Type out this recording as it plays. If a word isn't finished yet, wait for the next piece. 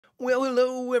Well,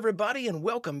 hello everybody and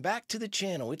welcome back to the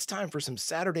channel. It's time for some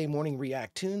Saturday morning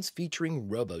React-TOONS featuring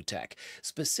Robotech,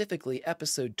 specifically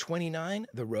episode 29,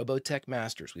 the Robotech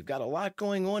Masters. We've got a lot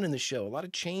going on in the show, a lot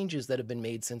of changes that have been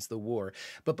made since the war.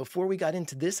 But before we got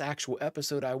into this actual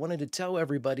episode, I wanted to tell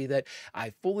everybody that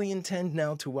I fully intend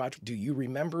now to watch Do You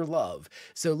Remember Love?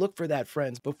 So look for that,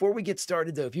 friends. Before we get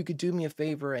started though, if you could do me a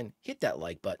favor and hit that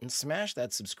like button, smash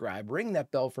that subscribe, ring that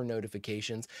bell for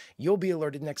notifications, you'll be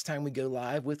alerted next time we go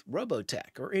live with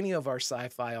Robotech or any of our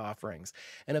sci-fi offerings.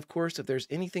 And of course, if there's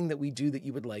anything that we do that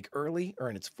you would like early or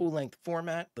in its full-length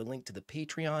format, the link to the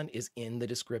Patreon is in the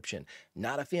description.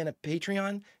 Not a fan of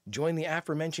Patreon? Join the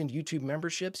aforementioned YouTube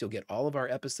memberships. You'll get all of our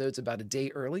episodes about a day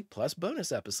early, plus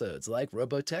bonus episodes like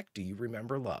Robotech, Do You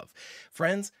Remember Love?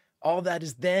 Friends, all that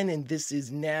is then and this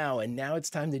is now, and now it's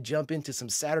time to jump into some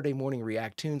Saturday morning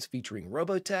React-TOONS featuring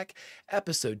Robotech,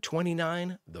 episode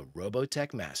 29, the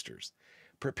Robotech Masters.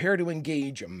 Prepare to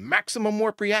engage maximum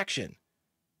warp reaction.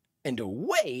 And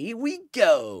away we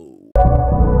go!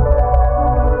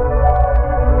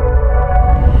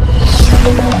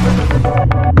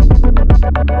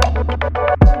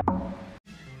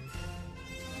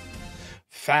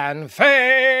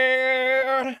 Fanfare!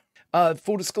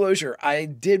 Full disclosure, I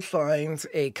did find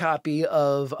a copy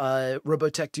of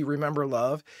Robotech Do You Remember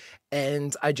Love?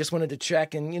 And I just wanted to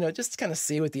check and, just kind of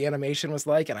see what the animation was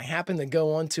like. And I happened to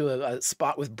go onto a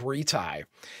spot with Breetai.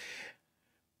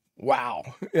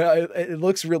 Wow. Yeah, it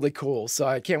looks really cool. So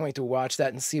I can't wait to watch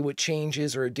that and see what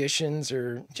changes or additions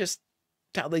or just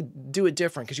how they do it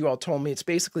different. Because you all told me it's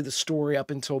basically the story up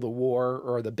until the war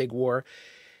or the big war.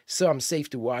 So I'm safe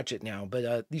to watch it now.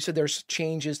 But you said there's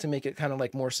changes to make it kind of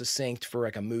like more succinct for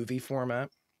like a movie format.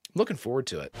 I'm looking forward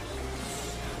to it.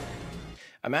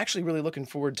 I'm actually really looking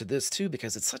forward to this too,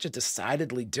 because it's such a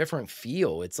decidedly different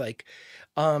feel. It's like,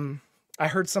 I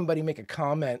heard somebody make a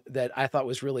comment that I thought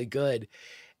was really good.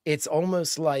 It's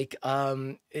almost like,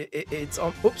 oops,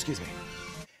 excuse me.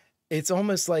 It's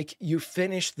almost like you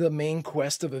finished the main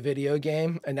quest of a video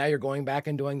game and now you're going back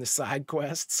and doing the side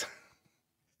quests.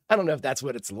 I don't know if that's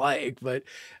what it's like, but,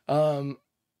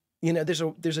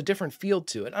 there's a different feel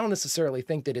to it. I don't necessarily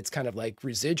think that it's kind of like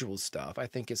residual stuff. I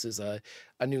think this is a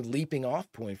new leaping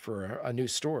off point for a new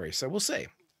story. So we'll see.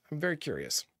 I'm very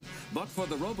curious. But for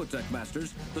the Robotech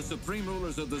Masters, the supreme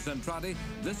rulers of the Zentradi,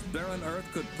 this barren Earth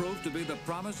could prove to be the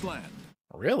promised land.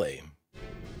 Really?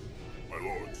 My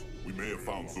lords, we may have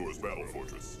found Zor's battle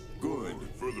fortress. Good.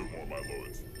 Furthermore, my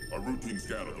lords, our routine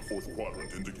scan of the fourth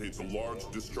quadrant indicates a large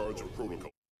discharge of protocol.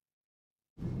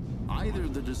 Either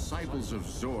the disciples of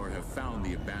Zor have found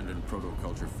the abandoned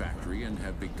protoculture factory and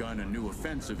have begun a new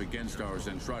offensive against our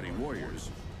Zentradi warriors,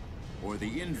 or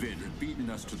the Invid have beaten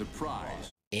us to the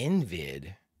prize.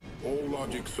 Invid? All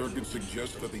logic circuits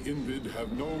suggest that the Invid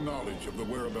have no knowledge of the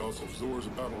whereabouts of Zor's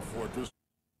battle fortress.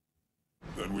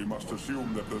 Then we must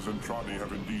assume that the Zentradi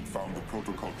have indeed found the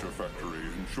protoculture factory,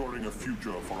 ensuring a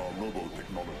future for our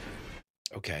robo-technology.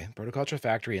 Okay, protoculture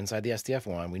factory inside the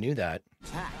SDF-1. We knew that.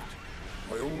 Tact.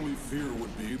 My only fear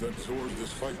would be that Zor's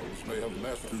disciples may have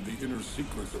mastered the inner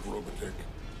secrets of Robotech.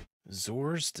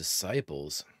 Zor's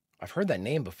disciples? I've heard that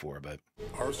name before, but...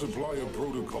 Our supply of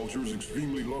protoculture is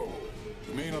extremely low.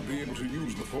 We may not be able to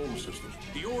use the phone system.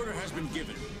 The order has been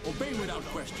given. Obey without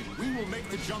question. We will make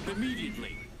the jump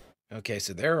immediately. Okay,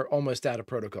 so they're almost out of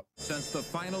protocol. Since the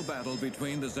final battle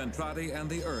between the Zentradi and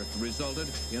the Earth resulted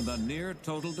in the near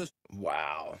total destruction.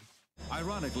 Wow.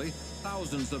 Ironically,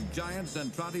 thousands of giant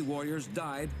Zentradi warriors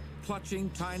died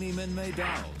clutching tiny Min-May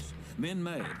dolls.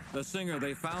 Min-May, the singer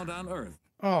they found on Earth.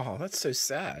 Oh, that's so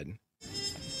sad.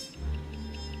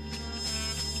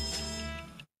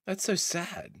 That's so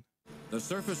sad. The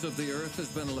surface of the Earth has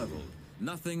been leveled.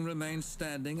 Nothing remains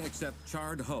standing except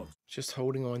charred hulks. Just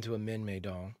holding on to a Min-May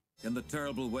doll. In the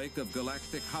terrible wake of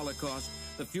galactic holocaust,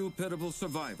 the few pitiful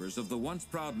survivors of the once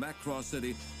proud Macross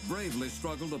city bravely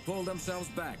struggle to pull themselves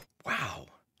back. Wow.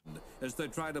 As they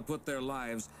try to put their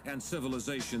lives and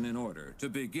civilization in order to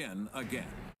begin again.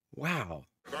 Wow.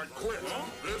 I quit.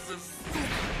 This is...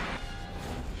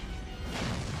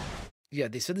 Yeah,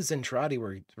 they said the Zentradi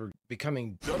were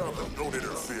becoming... Shut up and don't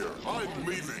interfere. I'm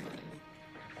leaving.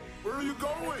 Where are you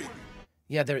going?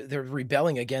 Yeah, they're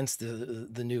rebelling against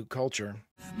the new culture.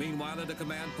 Meanwhile, at a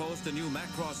command post in new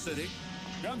Macross city.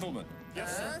 Gentlemen.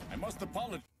 Yes, sir. I must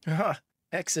apologize. Haha,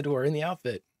 Exodor in the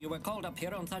outfit. You were called up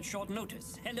here on such short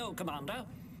notice. Hello, Commander.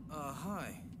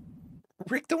 Hi.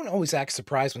 Rick, don't always act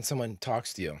surprised when someone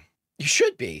talks to you. You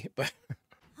should be, but...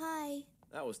 Hi.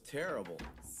 That was terrible.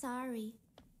 Sorry.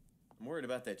 I'm worried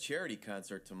about that charity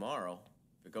concert tomorrow.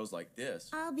 If it goes like this.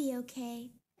 I'll be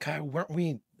okay. Kai, weren't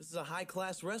we... This is a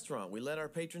high-class restaurant. We let our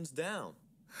patrons down.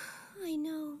 I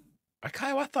know.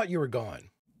 Kyle, I thought you were gone.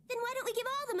 Then why don't we give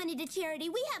all the money to charity?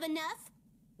 We have enough.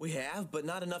 We have, but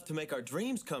not enough to make our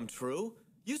dreams come true.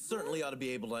 You certainly ought to be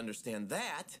able to understand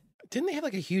that. Didn't they have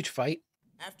like a huge fight?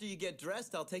 After you get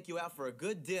dressed, I'll take you out for a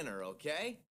good dinner,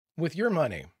 okay? With your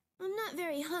money. I'm not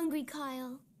very hungry,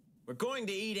 Kyle. We're going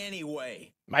to eat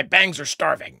anyway. My bangs are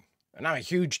starving, and I'm a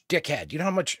huge dickhead. You know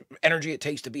how much energy it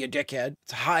takes to be a dickhead?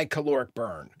 It's a high caloric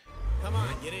burn. Come on,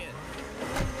 get in.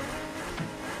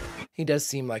 He does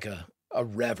seem like a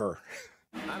rever.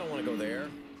 I don't want to go there.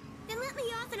 Then let me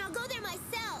off and I'll go there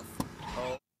myself.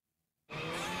 Oh.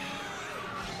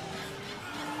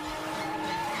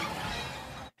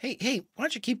 Hey, why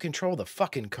don't you keep control of the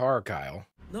fucking car, Kyle?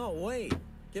 No, wait.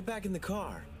 Get back in the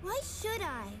car. Why should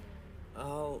I?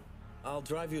 I'll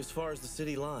drive you as far as the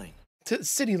city line. To the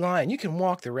city line, you can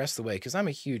walk the rest of the way, because I'm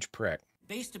a huge prick.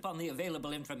 Based upon the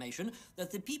available information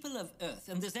that the people of Earth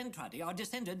and the Zentradi are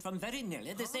descended from very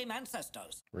nearly the same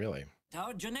ancestors. Really?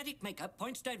 Our genetic makeup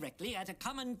points directly at a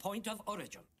common point of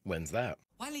origin. When's that?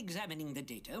 While examining the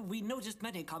data, we noticed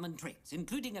many common traits,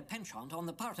 including a penchant on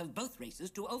the part of both races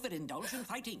to overindulge in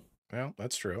fighting. Well,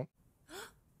 that's true.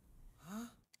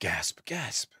 Gasp,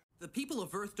 gasp. The people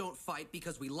of Earth don't fight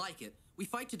because we like it. We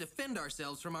fight to defend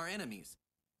ourselves from our enemies.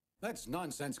 That's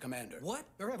nonsense, Commander. What?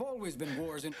 There have always been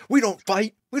wars and We don't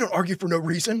fight. We don't argue for no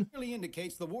reason. really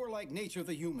indicates the warlike nature of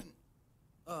the human.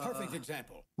 Perfect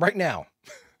example. Right now.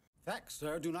 Facts,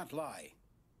 sir, do not lie.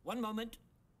 One moment.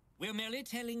 We're merely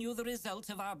telling you the results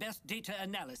of our best data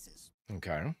analysis.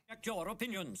 Okay. Check your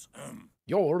opinions.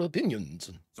 Your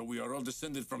opinions. So we are all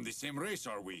descended from the same race,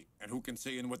 are we? And who can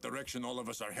say in what direction all of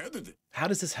us are headed? How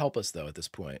does this help us, though, at this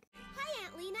point? Hi,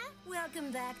 Aunt Lena.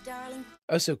 Welcome back, darling.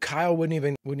 Oh, so Kyle wouldn't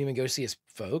even go see his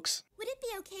folks? Would it be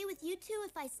okay with you two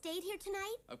if I stayed here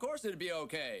tonight? Of course it'd be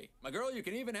okay. My girl, you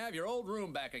can even have your old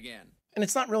room back again. And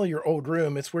it's not really your old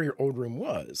room, it's where your old room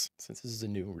was, since this is a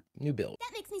new build.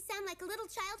 That makes me sound like a little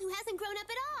child who hasn't grown up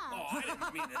at all. Oh, I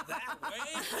didn't mean it that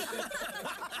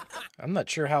way. I'm not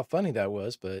sure how funny that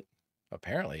was, but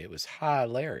apparently it was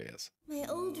hilarious. My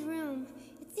old room.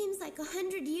 It seems like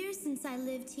 100 years since I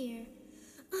lived here.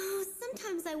 Oh,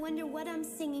 sometimes I wonder what I'm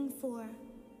singing for.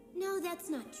 No, that's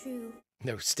not true.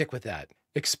 No, stick with that.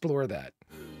 Explore that.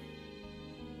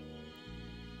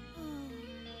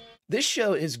 This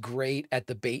show is great at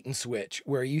the bait and switch,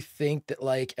 where you think that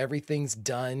like everything's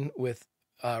done with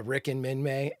Rick and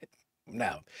Min-Mei.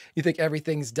 No. You think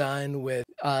everything's done with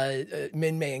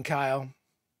Min-Mei and Kyle?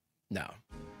 No.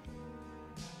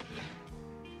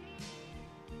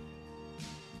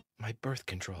 My birth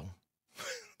control.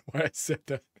 Why I said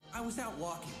that. I was out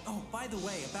walking. Oh, by the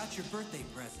way, about your birthday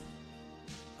present.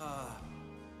 A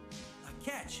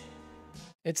catch.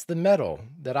 It's the medal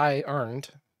that I earned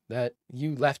that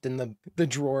you left in the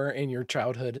drawer in your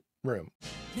childhood room.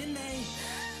 Min-Mei.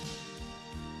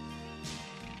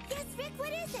 Yes, Rick, what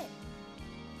is it?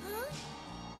 Huh?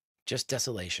 Just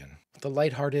Desolation. The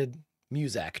lighthearted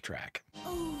Muzak track.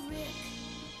 Oh, Rick,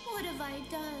 what have I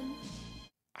done?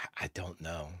 I don't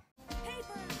know.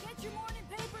 Paper! Get your morning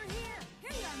paper here!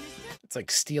 Here you are, mister! It's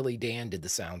like Steely Dan did the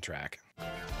soundtrack.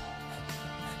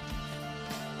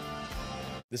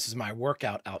 This is my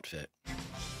workout outfit.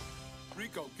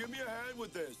 Rico, give me a hand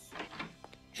with this.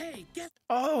 Hey, guess.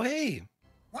 Oh, hey.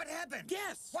 What happened?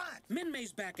 Guess. What?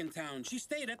 Min-Mei's back in town. She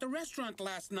stayed at the restaurant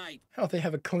last night. Oh, they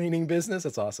have a cleaning business?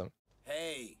 That's awesome.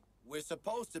 Hey, we're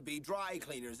supposed to be dry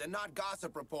cleaners and not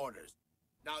gossip reporters.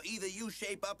 Now, either you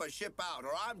shape up or ship out,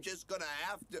 or I'm just gonna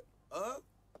have to... Huh?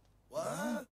 What?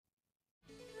 Huh?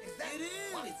 Is that it?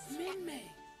 It's Min-Mei.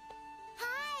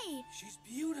 Hi. She's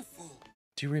beautiful.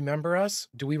 Do you remember us?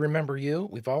 Do we remember you?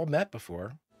 We've all met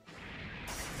before.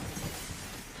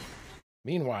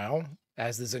 Meanwhile,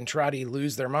 as the Zentradi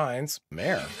lose their minds,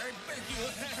 Mayor. I beg you,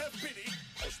 have pity.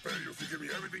 I'll spare you if you give me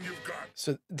everything you've got.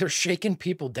 So they're shaking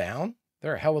people down?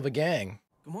 They're a hell of a gang.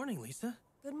 Good morning, Lisa.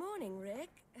 Good morning, Rick.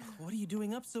 What are you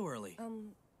doing up so early?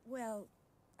 Well,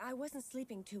 I wasn't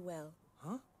sleeping too well.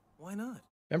 Huh? Why not?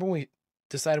 Remember when we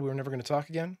decided we were never going to talk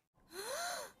again?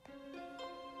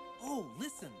 Oh,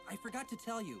 listen, I forgot to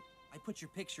tell you. I put your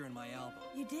picture in my album.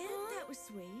 You did? That was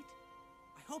sweet.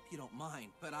 I hope you don't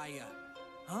mind, but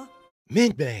huh?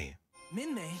 Min-Mei.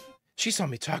 Min-Mei? She saw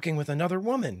me talking with another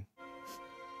woman.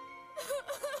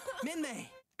 Min-Mei.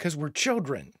 Because we're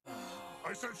children.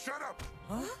 I said shut up.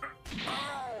 Huh?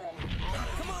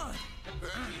 Come on.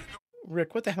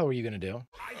 Rick, what the hell are you going to do?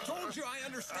 I told you I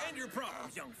understand your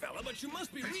problems, young fella, but you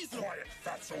must be reasonable. Quiet,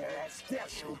 fatso, or I'll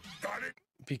squash you. Got it?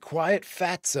 Be quiet,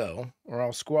 fatso, or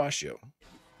I'll squash you.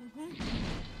 Good,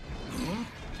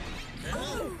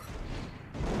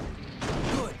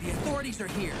 the authorities are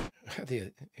here.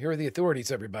 Here are the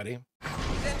authorities, everybody.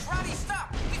 Roddy,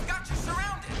 stop! We've got you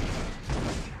surrounded!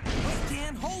 Wait,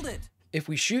 Dan, hold it! If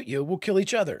we shoot you, we'll kill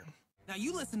each other. Now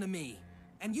you listen to me.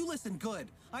 And you listen good.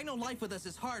 I know life with us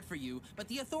is hard for you, but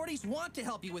the authorities want to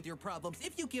help you with your problems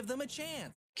if you give them a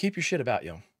chance. Keep your shit about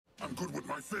you. I'm good with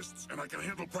my fists, and I can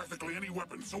handle practically any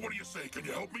weapon, so what do you say? Can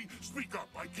you help me? Speak up,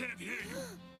 I can't hear you.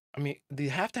 I mean, they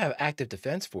have to have active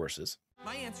defense forces.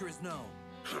 My answer is no.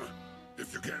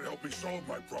 If you can't help me solve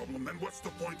my problem, then what's the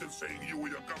point in saying you or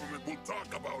your government will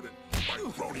talk about it?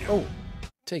 Micronium. Oh,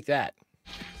 take that.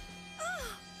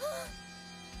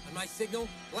 On my signal,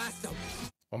 blast them.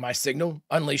 On my signal,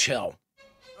 unleash hell.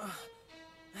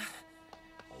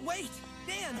 Wait!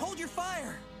 Dan, hold your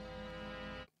fire!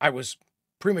 I was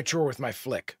premature with my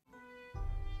flick.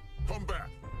 Come back.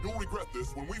 You'll regret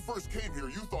this. When we first came here,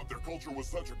 you thought their culture was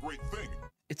such a great thing.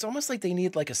 It's almost like they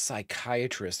need like a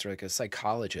psychiatrist or like a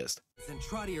psychologist.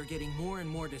 Zentradi are getting more and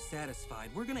more dissatisfied.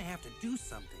 We're gonna have to do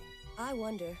something. I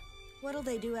wonder, what'll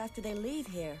they do after they leave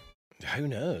here? Who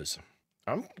knows?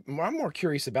 I'm more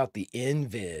curious about the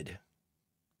Invid.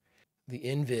 The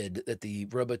Invid that the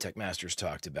Robotech Masters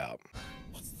talked about.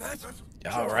 What's that?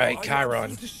 All right,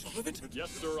 Chiron.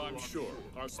 Yes, sir, I'm sure.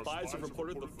 Our spies have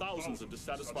reported that thousands of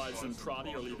dissatisfied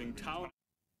Zentradi are leaving town.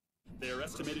 They are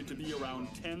estimated to be around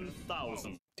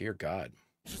 10,000. Dear God.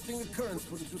 Interesting occurrence,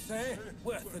 wouldn't you say?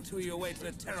 Worth the 2-year wait in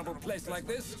a terrible place like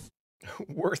this?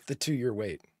 Worth the 2-year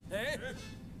wait. Eh?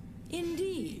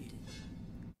 Indeed.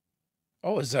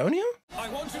 Oh, Azonia? I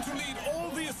want you to lead all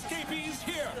the escapees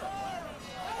here.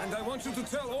 And I want you to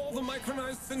tell all the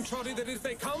micronized Zentradi that if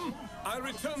they come, I'll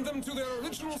return them to their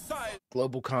original size.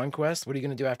 Global conquest? What are you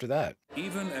going to do after that?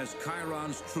 Even as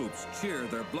Chiron's troops cheer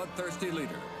their bloodthirsty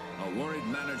leader, a worried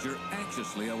manager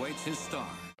anxiously awaits his star.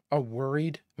 A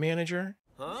worried manager?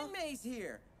 Huh? Min-May's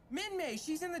here. Min-May,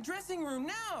 she's in the dressing room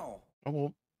now. Oh,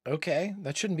 well, okay.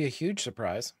 That shouldn't be a huge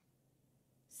surprise.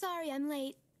 Sorry, I'm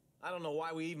late. I don't know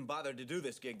why we even bothered to do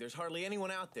this gig. There's hardly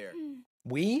anyone out there.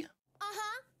 We?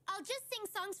 Uh-huh. I'll just sing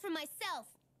songs for myself.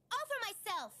 All for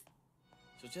myself.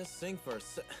 So just sing for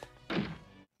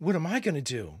What am I going to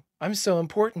do? I'm so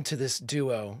important to this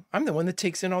duo. I'm the one that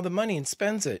takes in all the money and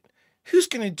spends it. Who's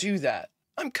going to do that?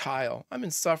 I'm Kyle. I'm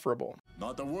insufferable.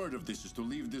 Not a word of this is to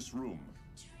leave this room.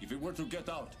 If it were to get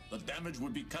out, the damage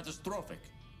would be catastrophic.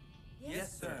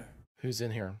 Yes, sir. Who's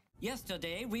in here?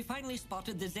 Yesterday, we finally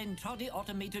spotted the Zentradi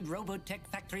automated Robotech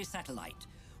factory satellite.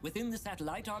 Within the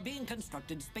satellite are being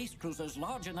constructed space cruisers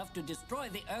large enough to destroy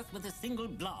the Earth with a single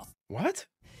blast. What?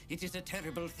 It is a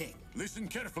terrible thing. Listen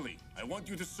carefully. I want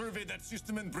you to survey that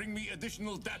system and bring me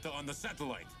additional data on the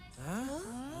satellite.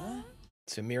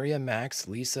 Samiria, Max,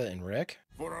 Lisa, and Rick?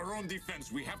 For our own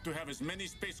defense, we have to have as many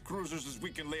space cruisers as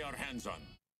we can lay our hands on.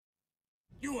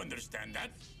 You understand that?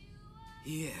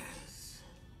 Yes.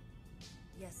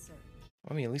 Yes, sir.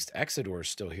 I mean, at least Exodor's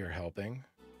still here helping.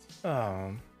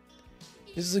 Oh.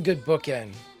 This is a good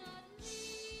bookend.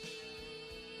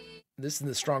 This is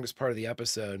the strongest part of the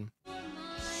episode.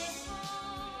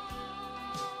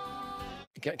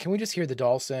 Can we just hear the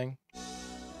doll sing?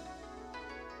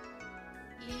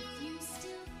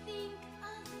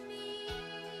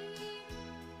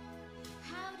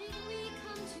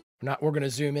 We're going to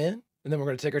zoom in, and then we're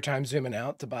going to take our time zooming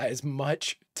out to buy as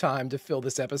much time to fill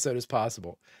this episode as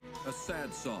possible. A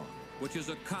sad song, which is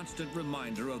a constant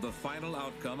reminder of the final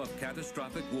outcome of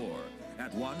catastrophic war,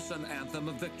 at once an anthem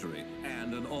of victory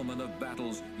and an omen of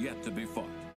battles yet to be fought.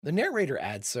 The narrator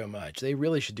adds so much. They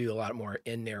really should do a lot more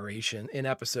in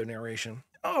episode narration.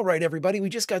 All right, everybody, we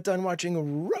just got done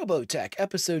watching Robotech,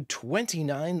 episode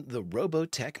 29, the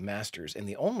Robotech Masters, and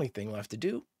the only thing left to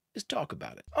do is talk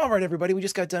about it. All right, everybody, we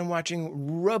just got done watching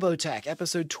Robotech,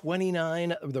 episode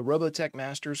 29 of the Robotech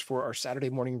Masters for our Saturday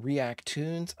morning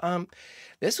React-TOONS.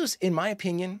 This was, in my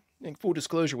opinion, in full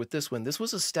disclosure with this one, this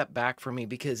was a step back for me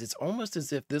because it's almost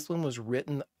as if this one was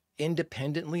written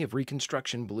independently of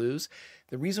Reconstruction Blues.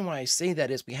 The reason why I say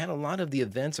that is we had a lot of the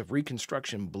events of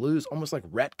Reconstruction Blues almost like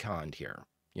retconned here,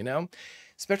 you know?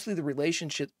 Especially the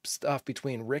relationship stuff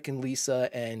between Rick and Lisa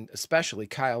and especially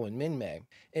Kyle and Min-May.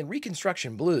 In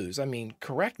Reconstruction Blues, I mean,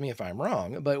 correct me if I'm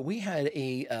wrong, but we had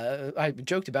I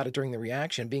joked about it during the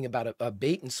reaction, being about a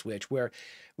bait and switch where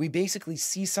we basically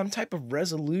see some type of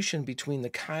resolution between the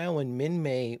Kyle and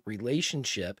Min-May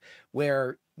relationship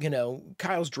where, you know,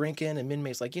 Kyle's drinking and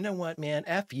Min-May's like, you know what, man,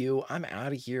 F you, I'm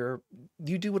out of here.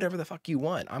 You do whatever the fuck you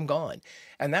want. I'm gone.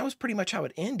 And that was pretty much how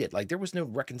it ended. Like, there was no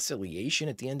reconciliation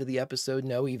at the end of the episode,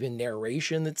 no even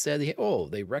narration that said, oh,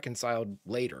 they reconciled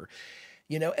later.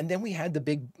 You know, and then we had the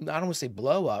big, I don't want to say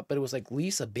blow up, but it was like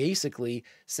Lisa basically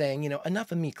saying, you know,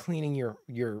 enough of me cleaning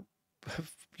your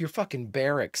your fucking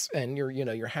barracks and your, you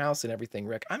know, your house and everything,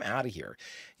 Rick. I'm out of here.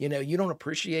 You know, you don't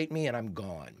appreciate me and I'm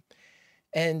gone.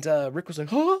 And Rick was like,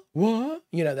 huh? What?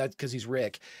 You know, that's because he's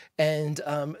Rick. And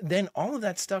then all of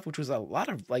that stuff, which was a lot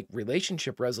of like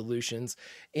relationship resolutions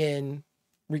in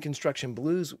Reconstruction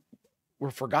Blues,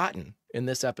 were forgotten in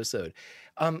this episode.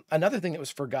 Another thing that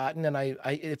was forgotten, and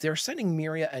if they're sending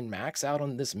Miria and Max out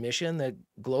on this mission that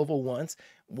Global wants,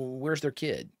 well, where's their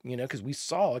kid? You know, because we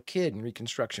saw a kid in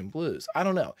Reconstruction Blues. I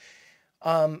don't know.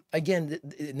 Again,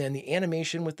 then the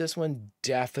animation with this one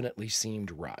definitely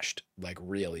seemed rushed, like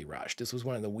really rushed. This was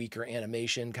one of the weaker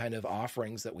animation kind of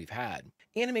offerings that we've had.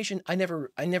 Animation, I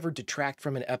never detract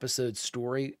from an episode's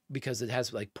story because it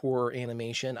has like poor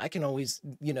animation. I can always,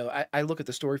 you know, I look at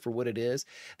the story for what it is.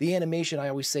 The animation, I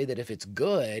always say that if it's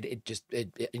good,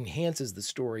 it enhances the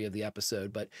story of the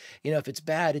episode. But you know, if it's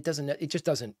bad, it just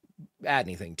doesn't add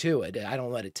anything to it. I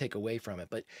don't let it take away from it.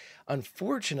 But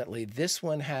unfortunately, this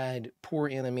one had poor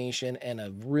animation and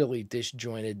a really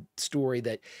disjointed story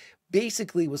that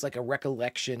basically was like a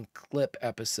recollection clip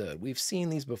episode. We've seen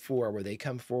these before where they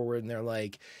come forward and they're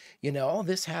like, you know, oh,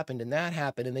 this happened and that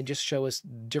happened. And they just show us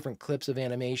different clips of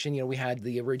animation. You know, we had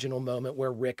the original moment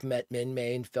where Rick met Min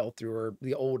May and fell through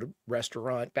the old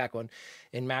restaurant back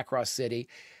in Macross City.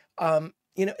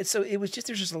 You know, so it was just,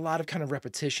 there's just a lot of kind of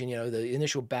repetition, you know, the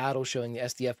initial battle showing the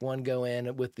SDF-1 go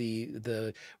in with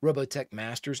the Robotech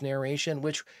Masters narration,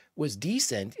 which was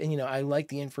decent. And, you know, I like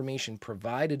the information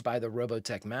provided by the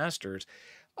Robotech Masters.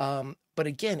 But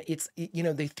again, you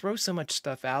know, they throw so much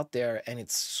stuff out there and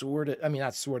it's sort of, I mean,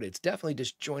 not sort of, it's definitely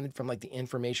disjointed from like the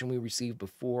information we received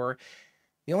before.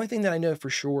 The only thing that I know for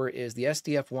sure is the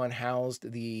SDF-1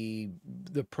 housed the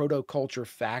proto-culture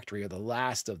factory, or the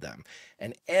last of them.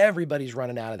 And everybody's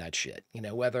running out of that shit. You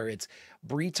know, whether it's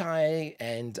Britai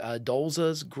and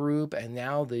Dolza's group and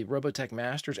now the Robotech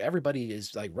Masters, everybody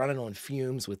is like running on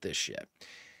fumes with this shit.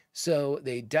 So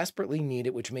they desperately need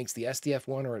it, which makes the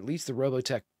SDF-1, or at least the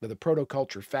Robotech, the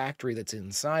proto-culture factory that's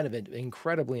inside of it,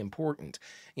 incredibly important.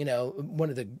 You know, one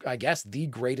of the, I guess, the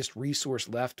greatest resource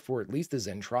left for at least the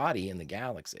Zentradi in the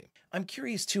galaxy. I'm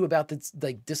curious, too, about this,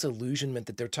 like, disillusionment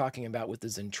that they're talking about with the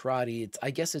Zentradi.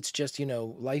 I guess it's just, you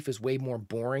know, life is way more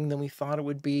boring than we thought it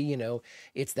would be. You know,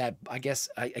 it's that, I guess,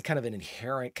 kind of an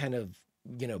inherent kind of,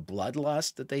 you know,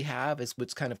 bloodlust that they have is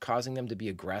what's kind of causing them to be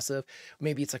aggressive.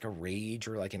 Maybe it's like a rage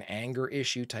or like an anger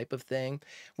issue type of thing.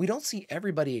 We don't see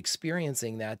everybody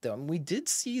experiencing that, though. We did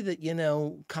see that, you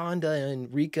know, Konda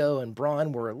and Rico and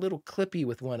Braun were a little clippy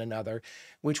with one another,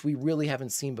 which we really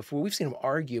haven't seen before. We've seen them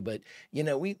argue, but, you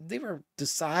know, they were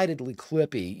decidedly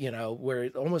clippy, you know, where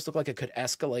it almost looked like it could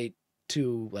escalate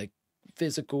to like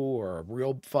physical or a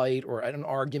real fight or an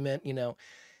argument, you know.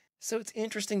 So it's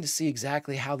interesting to see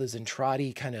exactly how the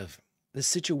Zentradi kind of, the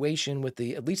situation with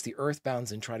at least the Earthbound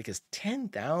Zentradi, because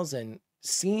 10,000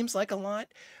 seems like a lot,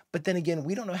 but then again,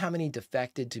 we don't know how many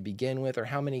defected to begin with or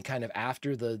how many kind of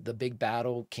after the big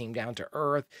battle came down to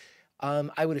Earth.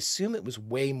 I would assume it was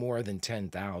way more than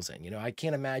 10,000. You know, I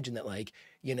can't imagine that like,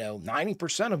 you know,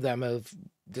 90% of them have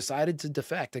decided to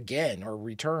defect again or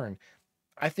return.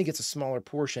 I think it's a smaller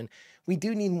portion. We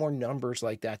do need more numbers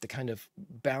like that to kind of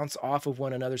bounce off of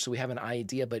one another so we have an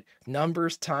idea, but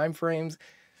numbers, time frames,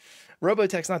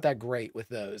 Robotech's not that great with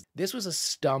those. This was a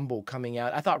stumble coming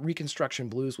out. I thought Reconstruction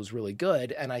Blues was really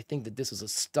good, and I think that this was a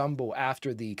stumble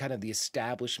after the kind of the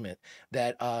establishment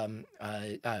that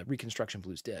Reconstruction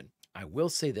Blues did. I will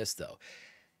say this, though.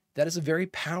 That is a very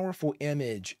powerful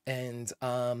image and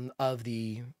of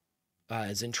the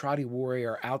Zentradi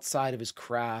warrior outside of his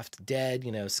craft, dead,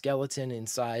 you know, skeleton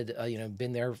inside, you know,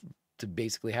 been there to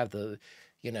basically have the,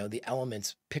 you know, the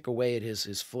elements pick away at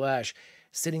his flesh,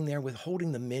 sitting there with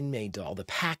holding the Min May doll, the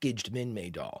packaged Min May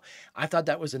doll. I thought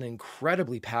that was an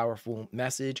incredibly powerful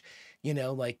message. You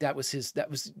know, like that was,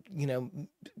 you know,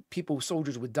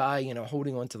 soldiers would die, you know,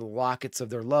 holding on to the lockets of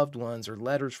their loved ones or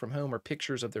letters from home or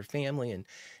pictures of their family and,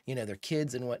 you know, their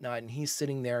kids and whatnot. And he's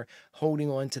sitting there holding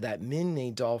on to that Min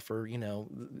May doll for, you know,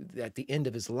 at the end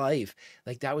of his life.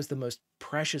 Like that was the most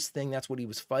precious thing. That's what he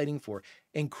was fighting for.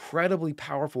 Incredibly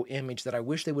powerful image that I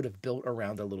wish they would have built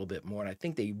around a little bit more. And I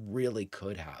think they really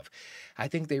could have. I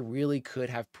think they really could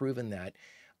have proven that.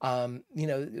 You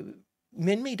know,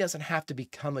 Min May doesn't have to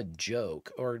become a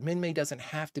joke, or Min May doesn't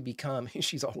have to become,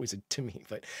 she's always to me,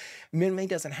 but Min May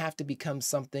doesn't have to become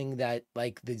something that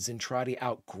like the Zentradi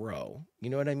outgrow. You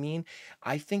know what I mean?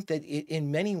 I think that in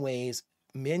many ways,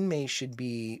 Min May should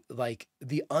be like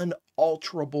the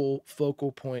unalterable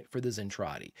focal point for the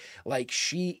Zentradi. Like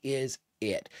she is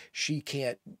it. She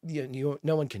can't, you know,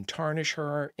 no one can tarnish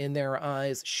her in their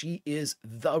eyes. She is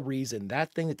the reason,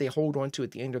 that thing that they hold on to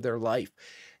at the end of their life.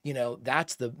 You know,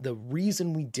 that's the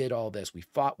reason we did all this. We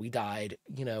fought, we died,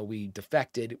 you know, we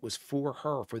defected. It was for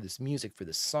her, for this music, for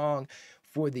this song,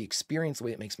 for the experience, the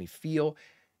way it makes me feel.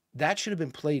 That should have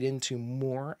been played into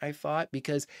more, I thought,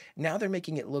 because now they're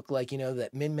making it look like, you know,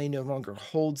 that Minmay no longer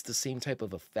holds the same type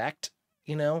of effect,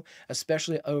 you know,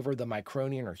 especially over the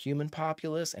Micronian or human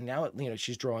populace. And now, you know,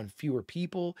 she's drawing fewer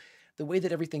people. The way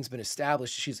that everything's been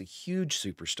established, she's a huge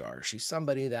superstar. She's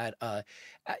somebody that, I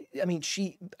mean,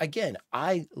 again,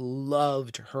 I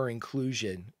loved her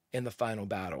inclusion in the final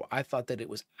battle. I thought that it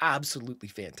was absolutely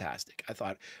fantastic. I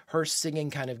thought her singing,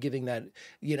 kind of giving that,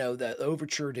 you know, the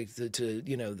overture to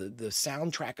you know, the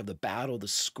soundtrack of the battle, the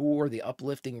score, the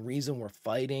uplifting reason we're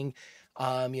fighting,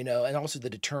 you know, and also the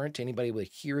deterrent to anybody who would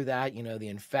hear that, you know, the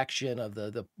infection of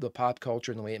the pop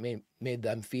culture and the way it made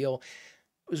them feel.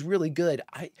 It was really good.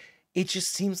 It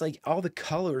just seems like all the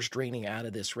colors draining out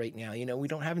of this right now. You know, we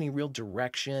don't have any real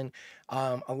direction.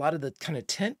 A lot of the kind of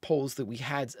tent poles that we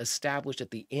had established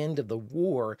at the end of the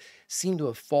war seem to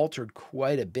have faltered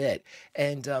quite a bit.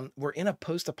 And we're in a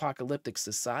post-apocalyptic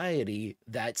society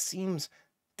that seems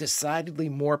decidedly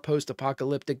more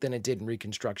post-apocalyptic than it did in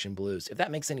Reconstruction Blues, if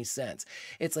that makes any sense.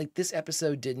 It's like this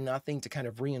episode did nothing to kind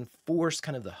of reinforce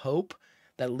kind of the hope,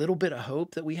 that little bit of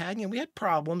hope that we had. You know, we had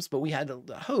problems, but we had a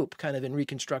hope kind of in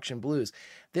Reconstruction Blues.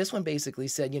 This one basically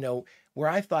said, you know, where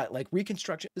I thought like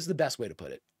Reconstruction, this is the best way to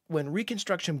put it. When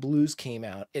Reconstruction Blues came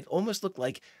out, it almost looked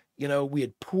like, you know, we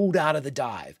had pulled out of the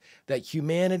dive, that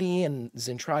humanity and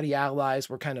Zentradi allies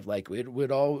were kind of like, it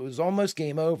was almost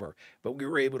game over, but we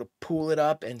were able to pull it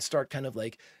up and start kind of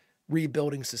like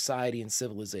rebuilding society and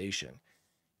civilization.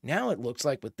 Now it looks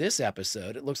like with this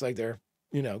episode, it looks like they're,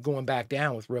 you know, going back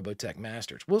down with Robotech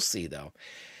Masters. We'll see, though.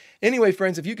 Anyway,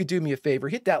 friends, if you could do me a favor,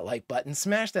 hit that like button,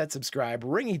 smash that subscribe,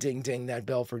 ringy-ding-ding that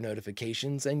bell for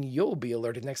notifications, and you'll be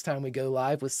alerted next time we go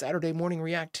live with Saturday Morning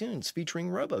React-TOONS featuring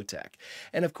Robotech.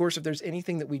 And of course, if there's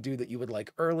anything that we do that you would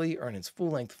like early or in its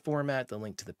full-length format, the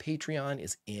link to the Patreon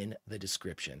is in the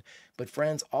description. But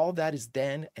friends, all that is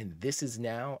then, and this is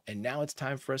now, and now it's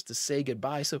time for us to say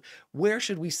goodbye. So where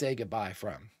should we say goodbye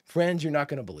from? Friends, you're not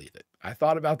going to believe it. I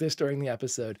thought about this during the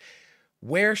episode.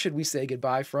 Where should we say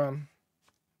goodbye from?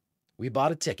 We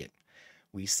bought a ticket.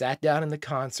 We sat down in the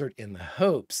concert in the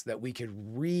hopes that we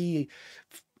could reignite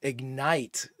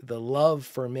the love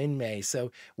for Minmay.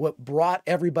 So what brought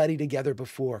everybody together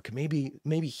before could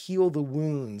maybe heal the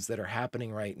wounds that are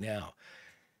happening right now.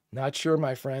 Not sure,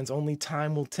 my friends. Only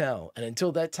time will tell. And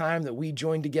until that time that we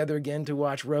join together again to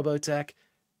watch Robotech,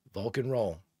 Vulcan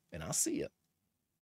roll. And I'll see you.